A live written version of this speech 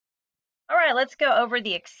All right, let's go over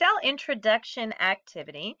the Excel introduction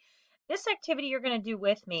activity. This activity you're going to do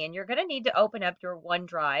with me, and you're going to need to open up your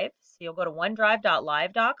OneDrive. So you'll go to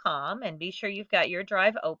onedrive.live.com and be sure you've got your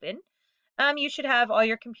drive open. You should have all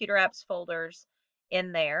your computer apps folders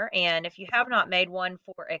in there. And if you have not made one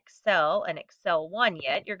for Excel, an Excel one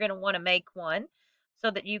yet, you're going to want to make one so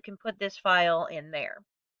that you can put this file in there.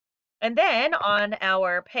 And then on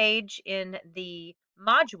our page in the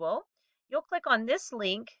module, you'll click on this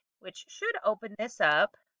link, which should open this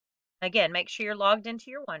up. Again, make sure you're logged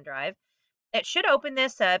into your OneDrive. It should open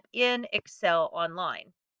this up in Excel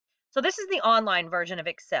Online. So this is the online version of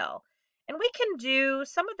Excel. And we can do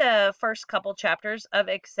some of the first couple chapters of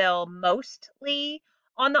Excel mostly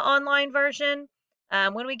on the online version.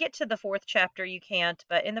 When we get to the fourth chapter, you can't,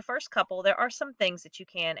 but in the first couple, there are some things that you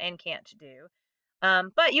can and can't do.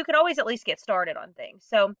 But you can always at least get started on things.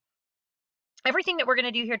 So everything that we're going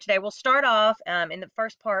to do here today, we'll start off in the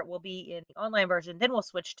first part will be in the online version, then we'll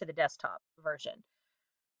switch to the desktop version.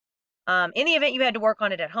 In the event you had to work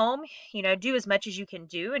on it at home, do as much as you can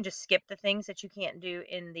do and just skip the things that you can't do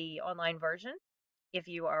in the online version if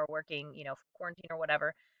you are working, for quarantine or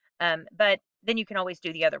whatever. But then you can always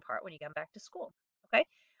do the other part when you come back to school. Okay.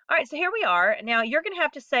 All right, so here we are. Now you're going to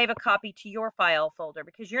have to save a copy to your file folder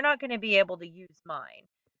because you're not going to be able to use mine.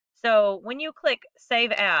 So when you click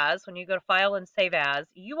Save As, when you go to File and Save As,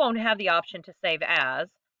 you won't have the option to save as,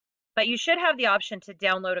 but you should have the option to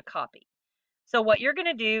download a copy. So what you're going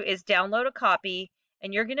to do is download a copy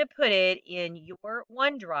and you're going to put it in your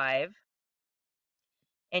OneDrive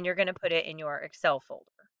and you're going to put it in your Excel folder.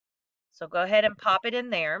 So go ahead and pop it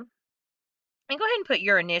in there and go ahead and put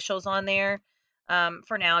your initials on there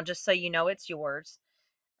for now, just so you know it's yours.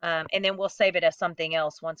 And then we'll save it as something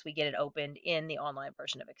else once we get it opened in the online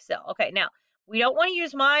version of Excel. Okay, now we don't want to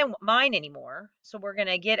use mine anymore. So we're going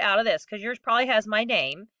to get out of this because yours probably has my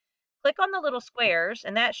name. Click on the little squares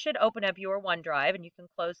and that should open up your OneDrive and you can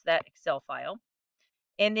close that Excel file.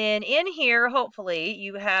 And then in here, hopefully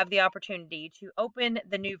you have the opportunity to open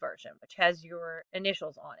the new version, which has your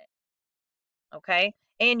initials on it. Okay.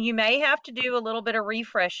 And you may have to do a little bit of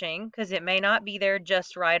refreshing because it may not be there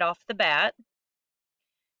just right off the bat.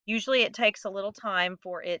 Usually it takes a little time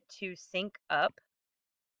for it to sync up.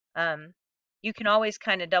 You can always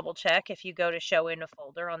kind of double check if you go to show in a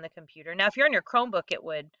folder on the computer. Now, if you're on your Chromebook, it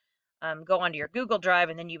would go onto your Google Drive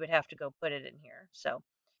and then you would have to go put it in here. So,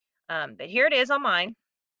 but here it is on mine,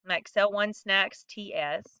 my Excel One Snacks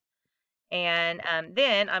TS. And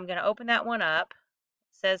then I'm going to open that one up.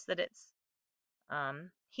 It says that it's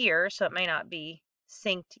here, so it may not be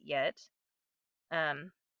synced yet.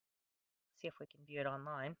 See if we can view it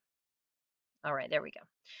online. All right, there we go.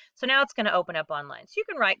 So now it's going to open up online. So you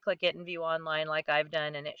can right click it and view online like I've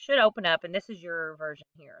done, and it should open up. And this is your version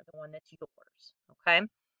here, the one that's yours. Okay.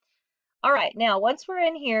 All right, now once we're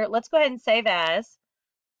in here, let's go ahead and save as.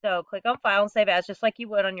 So click on File and Save As just like you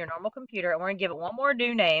would on your normal computer. And we're going to give it one more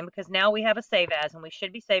new name because now we have a Save As and we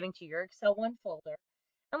should be saving to your Excel One folder.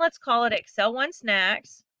 And let's call it Excel One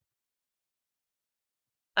Snacks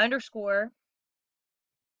 _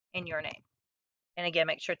 and your name. And again,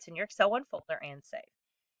 make sure it's in your Excel One folder and save.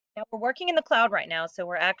 Now we're working in the cloud right now, so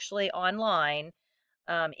we're actually online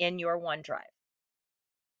in your OneDrive.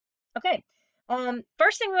 Okay,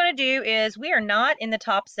 first thing we want to do is we are not in the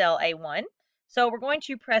top cell A1, so we're going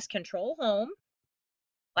to press Control Home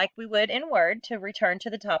like we would in Word to return to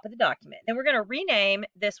the top of the document. Then we're going to rename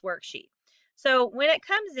this worksheet. So when it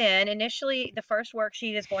comes in, initially the first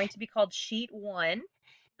worksheet is going to be called Sheet 1,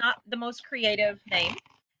 not the most creative name.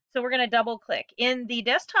 So we're going to double click. In the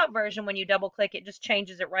desktop version, when you double click, it just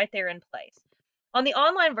changes it right there in place. On the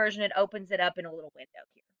online version, it opens it up in a little window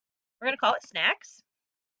here. We're going to call it Snacks.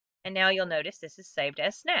 And now you'll notice this is saved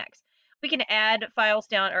as Snacks. We can add files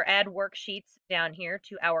down or add worksheets down here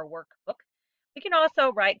to our workbook. We can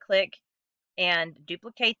also right click and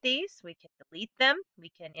duplicate these. We can delete them. We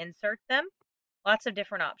can insert them. Lots of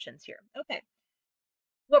different options here. Okay.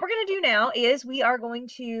 What we're going to do now is we are going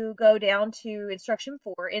to go down to instruction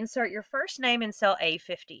 4, insert your first name in cell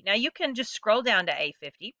A50. Now you can just scroll down to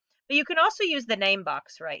A50, but you can also use the name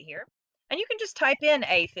box right here. And you can just type in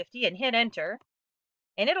A50 and hit enter,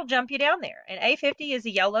 and it'll jump you down there. And A50 is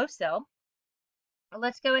a yellow cell.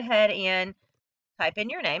 Let's go ahead and type in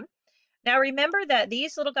your name. Now remember that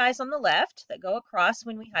these little guys on the left that go across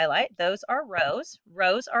when we highlight, those are rows.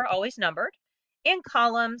 Rows are always numbered. And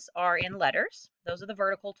columns are in letters. Those are the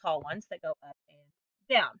vertical tall ones that go up and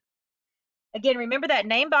down. Again, remember that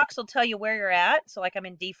name box will tell you where you're at. So like I'm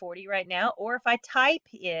in D40 right now. Or if I type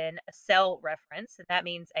in a cell reference, and that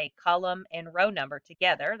means a column and row number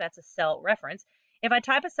together, that's a cell reference. If I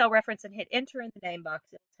type a cell reference and hit enter in the name box,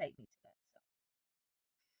 it'll take me to that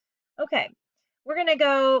Okay, we're going to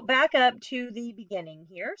go back up to the beginning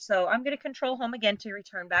here. So I'm going to control home again to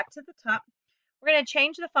return back to the top. We're going to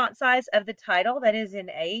change the font size of the title that is in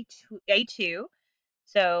A2.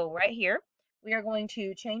 So right here, we are going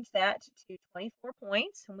to change that to 24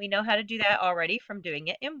 points. And we know how to do that already from doing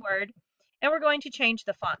it in Word. And we're going to change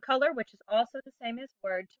the font color, which is also the same as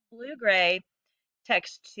Word, to blue-gray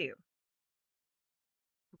text 2.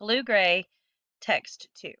 Blue-gray text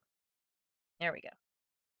 2. There we go.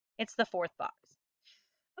 It's the fourth box.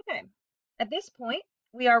 Okay, at this point,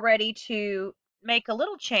 we are ready to make a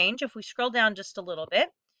little change. If we scroll down just a little bit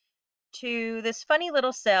to this funny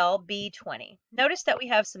little cell B20, notice that we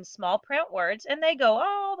have some small print words and they go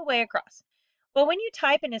all the way across. Well, when you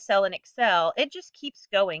type in a cell in Excel, it just keeps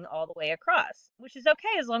going all the way across, which is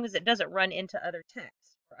okay as long as it doesn't run into other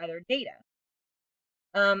text or other data.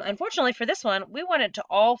 Unfortunately for this one, we want it to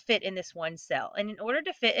all fit in this one cell. And in order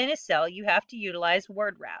to fit in a cell, you have to utilize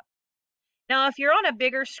word wrap. Now, if you're on a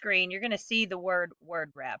bigger screen, you're going to see the word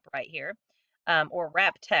wrap right here, or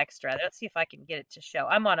wrap text rather. Let's see if I can get it to show.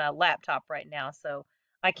 I'm on a laptop right now, so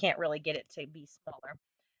I can't really get it to be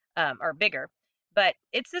smaller or bigger. But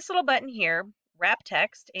it's this little button here, wrap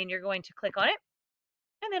text, and you're going to click on it.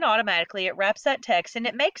 And then automatically it wraps that text and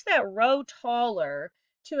it makes that row taller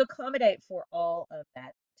to accommodate for all of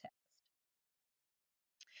that text.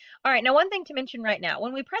 All right, now one thing to mention right now,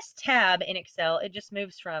 when we press tab in Excel, it just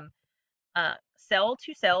moves from cell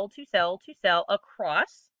to cell to cell to cell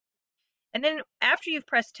across. And then after you've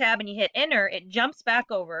pressed tab and you hit enter, it jumps back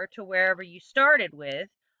over to wherever you started with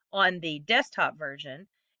on the desktop version.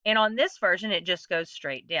 And on this version, it just goes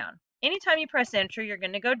straight down. Anytime you press enter, you're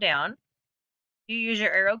going to go down. You use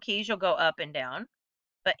your arrow keys, you'll go up and down.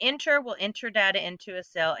 But enter will enter data into a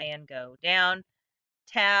cell and go down.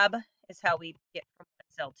 Tab is how we get from one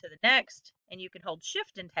cell to the next. And you can hold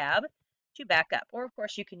shift and tab to back up. Or of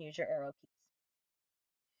course, you can use your arrow keys.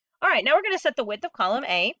 All right, now we're going to set the width of column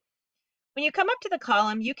A. When you come up to the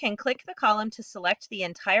column, you can click the column to select the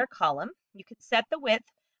entire column. You can set the width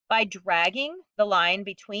by dragging the line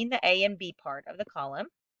between the A and B part of the column.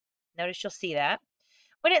 Notice you'll see that.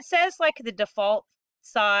 When it says like the default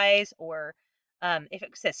size or if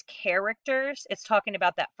it says characters, it's talking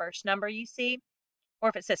about that first number you see. Or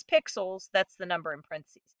if it says pixels, that's the number in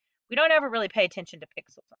parentheses. We don't ever really pay attention to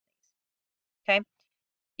pixels on these. Okay.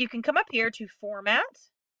 You can come up here to format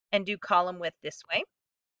and do column width this way.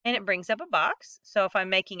 And it brings up a box. So if I'm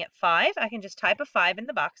making it 5, I can just type a 5 in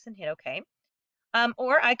the box and hit OK.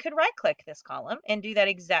 Or I could right click this column and do that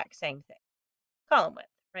exact same thing. Column width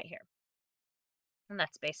right here. And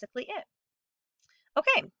that's basically it.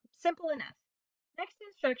 Okay, simple enough. Next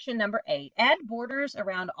instruction number 8, add borders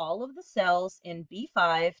around all of the cells in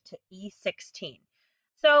B5 to E16.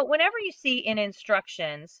 So whenever you see in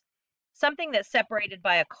instructions something that's separated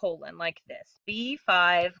by a colon like this,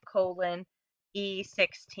 B5 colon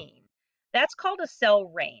E16, that's called a cell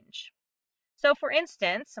range. So for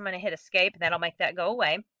instance, I'm going to hit escape and that'll make that go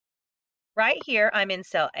away. Right here, I'm in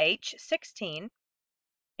cell H16.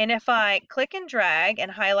 And if I click and drag and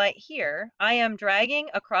highlight here, I am dragging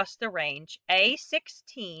across the range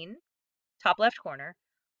A16, top left corner,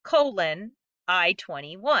 colon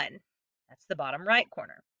I21. That's the bottom right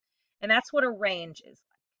corner. And that's what a range is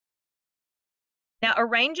like. Now,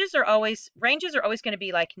 ranges are always going to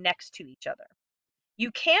be like next to each other. You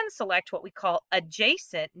can select what we call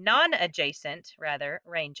non-adjacent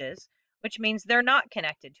ranges, which means they're not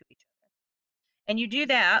connected to each other. And you do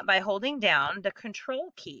that by holding down the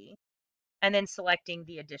control key and then selecting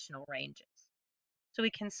the additional ranges. So we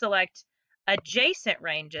can select adjacent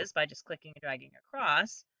ranges by just clicking and dragging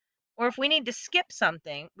across, or if we need to skip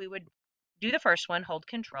something, we would do the first one, hold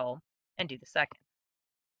control, and do the second.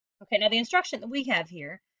 Okay, now the instruction that we have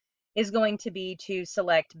here is going to be to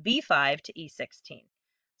select B5 to E16.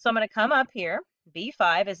 So I'm going to come up here.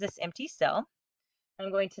 B5 is this empty cell.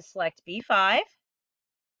 I'm going to select B5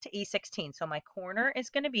 to E16. So my corner is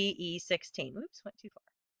going to be E16. Oops, went too far.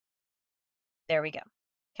 There we go.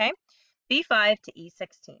 Okay, B5 to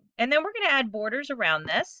E16. And then we're going to add borders around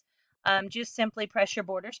this. Just simply press your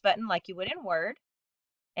borders button like you would in Word.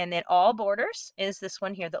 And then all borders is this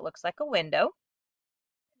one here that looks like a window.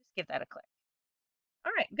 Just give that a click.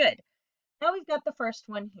 All right, good. Now we've got the first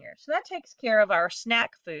one here. So that takes care of our snack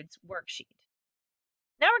foods worksheet.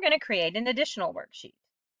 Now we're going to create an additional worksheet.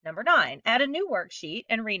 Number 9, add a new worksheet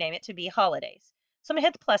and rename it to be holidays. So I'm going to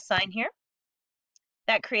hit the plus sign here.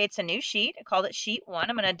 That creates a new sheet. I called it sheet 1.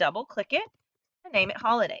 I'm going to double click it and name it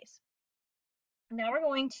holidays. Now we're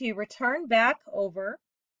going to return back over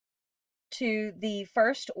to the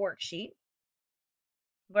first worksheet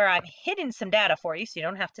where I'm hidden some data for you so you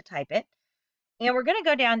don't have to type it. And we're going to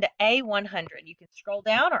go down to A100. You can scroll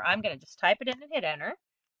down, or I'm going to just type it in and hit enter.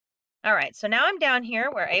 All right, so now I'm down here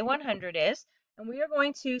where A100 is, and we are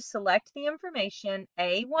going to select the information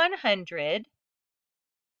A100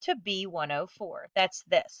 to B104. That's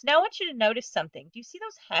this. Now I want you to notice something. Do you see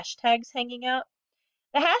those hashtags hanging out?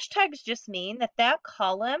 The hashtags just mean that that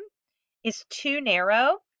column is too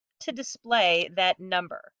narrow to display that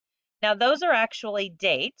number. Now those are actually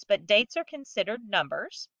dates, but dates are considered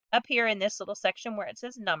numbers. Up here in this little section where it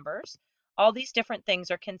says numbers, all these different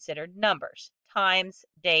things are considered numbers. Times,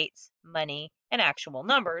 dates, money, and actual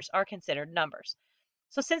numbers are considered numbers.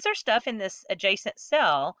 So since there's stuff in this adjacent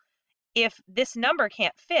cell, if this number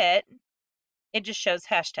can't fit, it just shows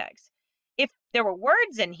hashtags. If there were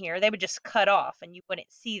words in here, they would just cut off and you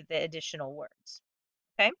wouldn't see the additional words.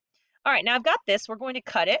 Okay? All right, now I've got this. We're going to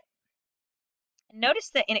cut it. Notice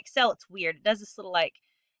that in Excel, it's weird. It does this little like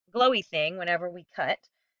glowy thing whenever we cut.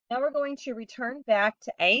 Now we're going to return back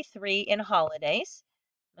to A3 in holidays.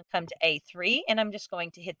 I'm going to come to A3 and I'm just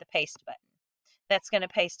going to hit the paste button. That's going to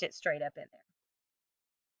paste it straight up in there.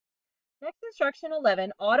 Next, instruction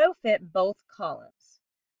 11, auto fit both columns.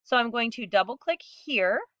 So I'm going to double click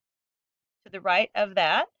here to the right of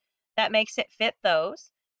that. That makes it fit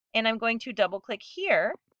those. And I'm going to double click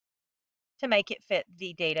here to make it fit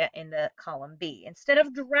the data in the column B. Instead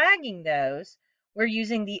of dragging those, we're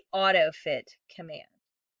using the auto fit command.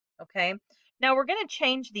 Okay, now we're going to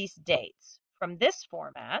change these dates from this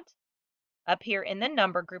format up here in the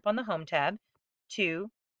number group on the home tab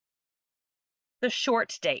to the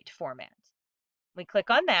short date format. We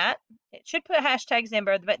click on that. It should put hashtags in,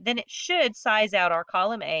 but then it should size out our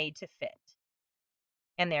column A to fit.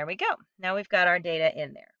 And there we go. Now we've got our data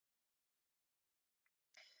in there.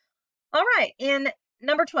 All right, in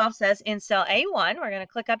number 12 says in cell A1, we're going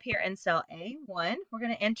to click up here in cell A1. We're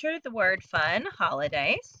going to enter the word fun,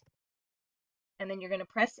 holidays. And then you're going to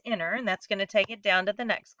press enter, and that's going to take it down to the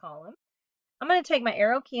next column. I'm going to take my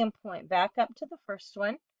arrow key and point back up to the first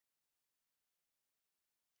one.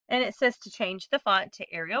 And it says to change the font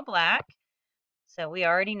to Arial Black. So we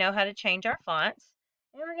already know how to change our fonts.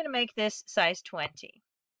 And we're going to make this size 20.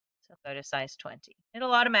 So go to size 20.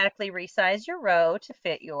 It'll automatically resize your row to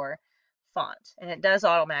fit your font. And it does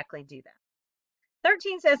automatically do that.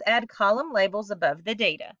 13 says add column labels above the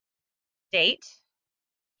data. Date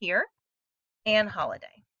here and holiday.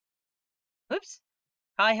 Oops.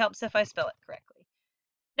 Probably helps if I spell it correctly.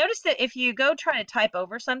 Notice that if you go try to type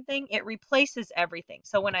over something, it replaces everything.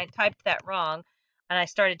 So when I typed that wrong and I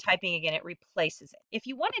started typing again, it replaces it. If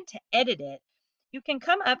you wanted to edit it, you can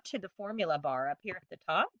come up to the formula bar up here at the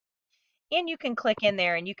top, and you can click in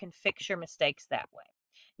there and you can fix your mistakes that way.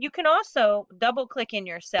 You can also double click in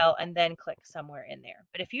your cell and then click somewhere in there.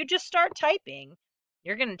 But if you just start typing,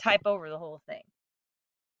 you're going to type over the whole thing.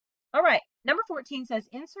 All right, number 14 says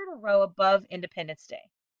insert a row above Independence Day.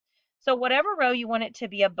 So whatever row you want it to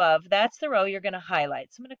be above, that's the row you're going to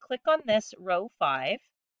highlight. So I'm going to click on this row 5.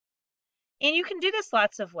 And you can do this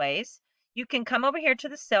lots of ways. You can come over here to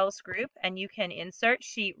the cells group and you can insert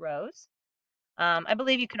sheet rows. I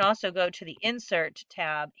believe you can also go to the insert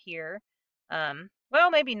tab here. Well,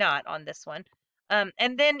 maybe not on this one.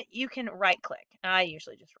 And then you can right click. I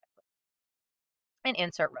usually just right click and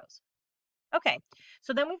insert rows. Okay,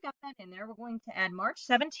 so then we've got that in there. We're going to add March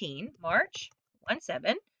 17, March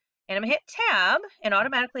 17. And I'm going to hit tab, and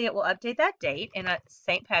automatically it will update that date, and it's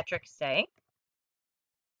St. Patrick's Day.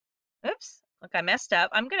 Oops, look, I messed up.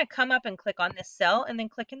 I'm going to come up and click on this cell, and then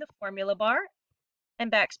click in the formula bar,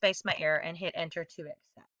 and backspace my error, and hit enter to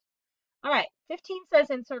accept. All right, 15 says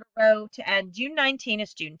insert a row to add June 19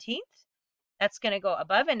 is Juneteenth. That's going to go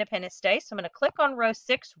above Independence Day, so I'm going to click on row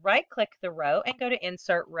 6, right-click the row, and go to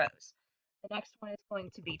insert rows. The next one is going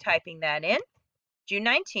to be typing that in. June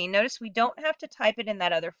 19, notice we don't have to type it in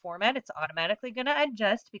that other format. It's automatically going to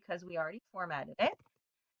adjust because we already formatted it.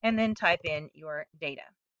 And then type in your data.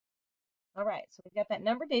 All right, so we've got that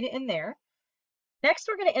number data in there. Next,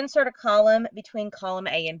 we're going to insert a column between column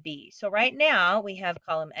A and B. So right now, we have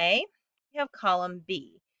column A, we have column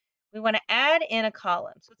B. We want to add in a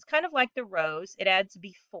column. So it's kind of like the rows. It adds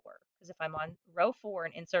before, because if I'm on row 4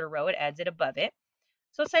 and insert a row, it adds it above it.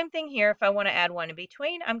 So same thing here. If I want to add one in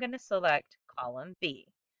between, I'm going to select column B.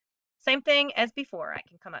 Same thing as before. I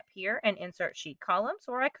can come up here and insert sheet columns,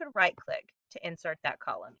 or I could right click to insert that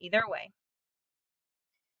column. Either way.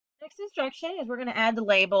 Next instruction is we're going to add the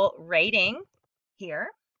label rating here.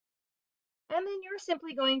 And then you're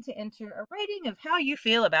simply going to enter a rating of how you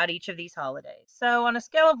feel about each of these holidays. So on a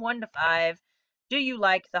scale of 1 to 5, do you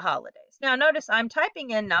like the holidays? Now notice I'm typing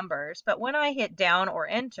in numbers, but when I hit down or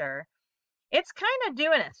enter, it's kind of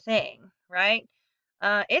doing a thing, right?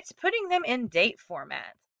 it's putting them in date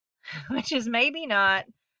format, which is maybe not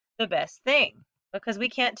the best thing because we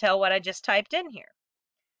can't tell what I just typed in here.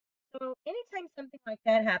 So anytime something like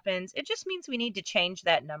that happens, it just means we need to change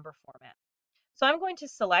that number format. So I'm going to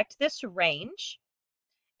select this range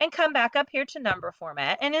and come back up here to number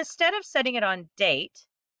format. And instead of setting it on date,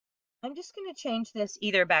 I'm just going to change this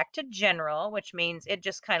either back to general, which means it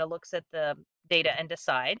just kind of looks at the data and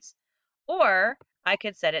decides, or I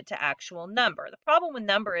could set it to actual number. The problem with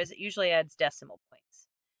number is it usually adds decimal points.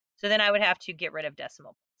 So then I would have to get rid of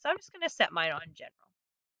decimal points. So I'm just going to set mine on general.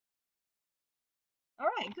 All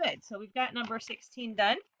right, good. So we've got number 16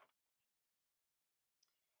 done.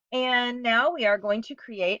 And now we are going to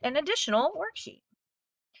create an additional worksheet.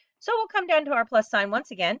 So we'll come down to our plus sign once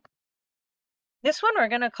again. This one we're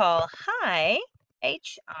going to call Hi,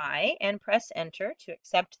 H-I, and press enter to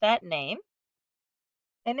accept that name.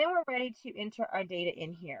 And then we're ready to enter our data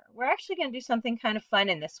in here. We're actually going to do something kind of fun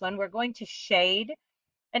in this one. We're going to shade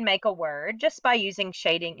and make a word just by using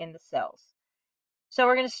shading in the cells. So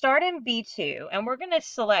we're going to start in B2 and we're going to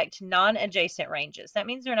select non-adjacent ranges. That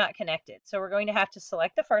means they're not connected. So we're going to have to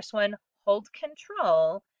select the first one, hold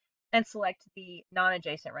Control, and select the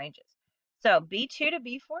non-adjacent ranges. So B2 to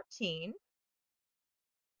B14,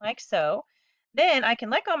 like so. Then I can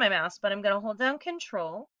let go of my mouse, but I'm going to hold down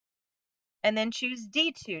Control and then choose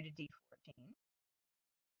D2 to D14.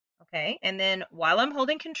 Okay, and then while I'm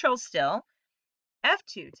holding Control still,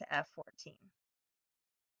 F2 to F14.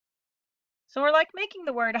 So we're like making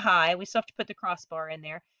the word hi. We still have to put the crossbar in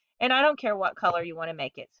there. And I don't care what color you want to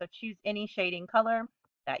make it. So choose any shading color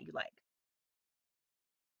that you like.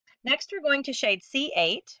 Next, we're going to shade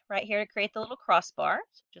C8 right here to create the little crossbar.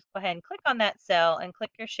 So just go ahead and click on that cell and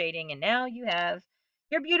click your shading. And now you have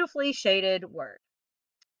your beautifully shaded word.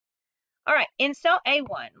 All right, in cell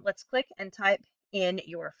A1, let's click and type in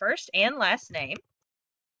your first and last name.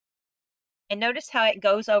 And notice how it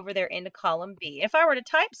goes over there into column B. If I were to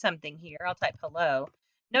type something here, I'll type hello.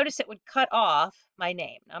 Notice it would cut off my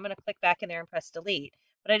name. Now I'm going to click back in there and press delete.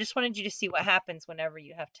 But I just wanted you to see what happens whenever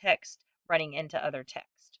you have text running into other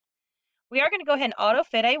text. We are going to go ahead and auto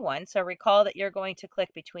fit A1. So recall that you're going to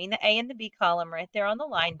click between the A and the B column right there on the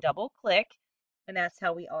line, double click, and that's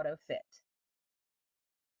how we auto fit.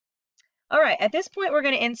 All right, at this point, we're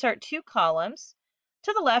going to insert two columns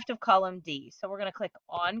to the left of column D. So we're going to click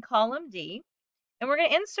on column D and we're going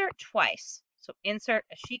to insert twice. So insert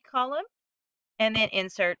a sheet column and then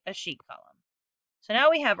insert a sheet column. So now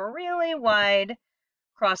we have a really wide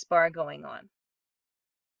crossbar going on.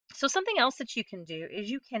 So something else that you can do is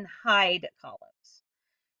you can hide columns.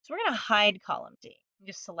 So we're going to hide column D.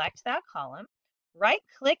 Just select that column, right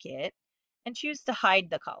click it, and choose to hide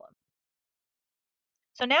the column.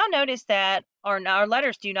 So now notice that our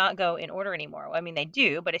letters do not go in order anymore. Well, I mean, they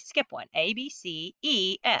do, but I skip one, A, B, C,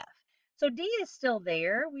 E, F. So D is still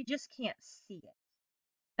there, we just can't see it.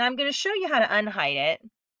 Now I'm going to show you how to unhide it.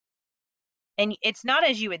 And it's not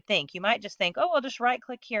as you would think. You might just think, oh, I'll just right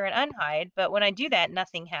click here and unhide. But when I do that,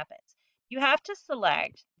 nothing happens. You have to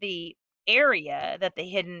select the area that the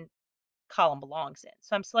hidden column belongs in.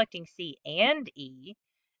 So I'm selecting C and E,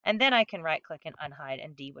 and then I can right click and unhide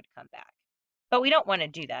and D would come back. But we don't want to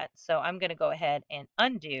do that. So I'm going to go ahead and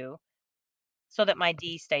undo so that my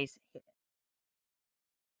D stays hidden.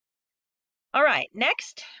 All right,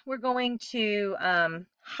 next we're going to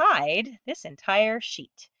hide this entire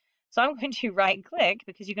sheet. So I'm going to right click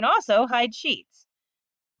because you can also hide sheets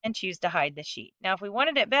and choose to hide the sheet. Now, if we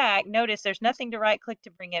wanted it back, notice there's nothing to right click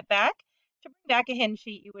to bring it back. To bring back a hidden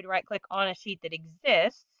sheet, you would right click on a sheet that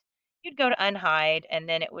exists. You'd go to unhide and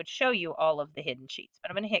then it would show you all of the hidden sheets. But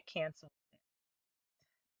I'm going to hit cancel.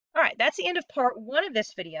 All right, that's the end of part 1 of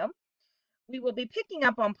this video. We will be picking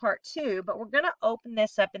up on part 2, but we're going to open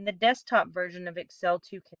this up in the desktop version of Excel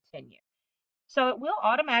to continue. So it will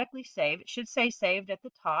automatically save. It should say saved at the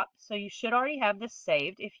top. So you should already have this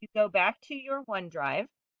saved. If you go back to your OneDrive,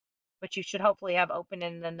 which you should hopefully have open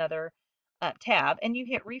in another tab, and you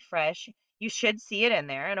hit refresh, you should see it in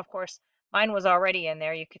there. And of course, mine was already in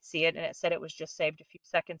there. You could see it, and it said it was just saved a few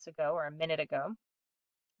seconds ago or a minute ago.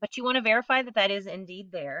 But you want to verify that that is indeed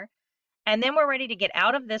there. And then we're ready to get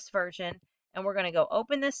out of this version, and we're going to go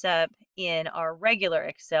open this up in our regular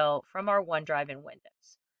Excel from our OneDrive in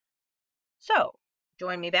Windows. So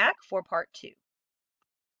join me back for part 2.